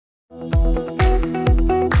Happy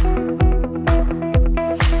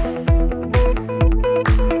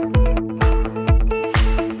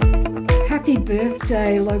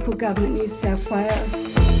birthday, Local Government New South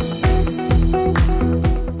Wales.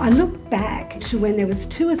 I look back to when there was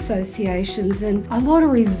 2 associations and a lot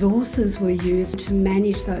of resources were used to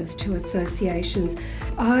manage those 2 associations.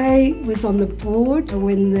 I was on the board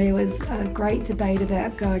when there was a great debate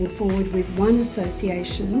about going forward with 1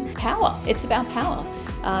 association. Power, it's about power.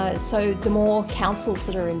 So the more councils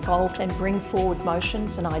that are involved and bring forward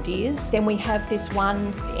motions and ideas, then we have this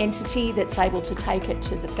one entity that's able to take it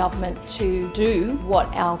to the government to do what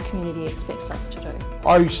our community expects us to do.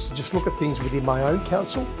 I used to just look at things within my own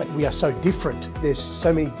council, but we are so different. There's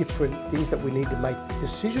so many different things that we need to make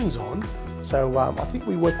decisions on. So I think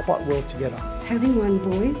we work quite well together. Having one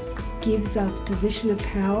voice gives us position of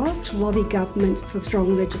power to lobby government for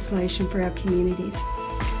strong legislation for our community.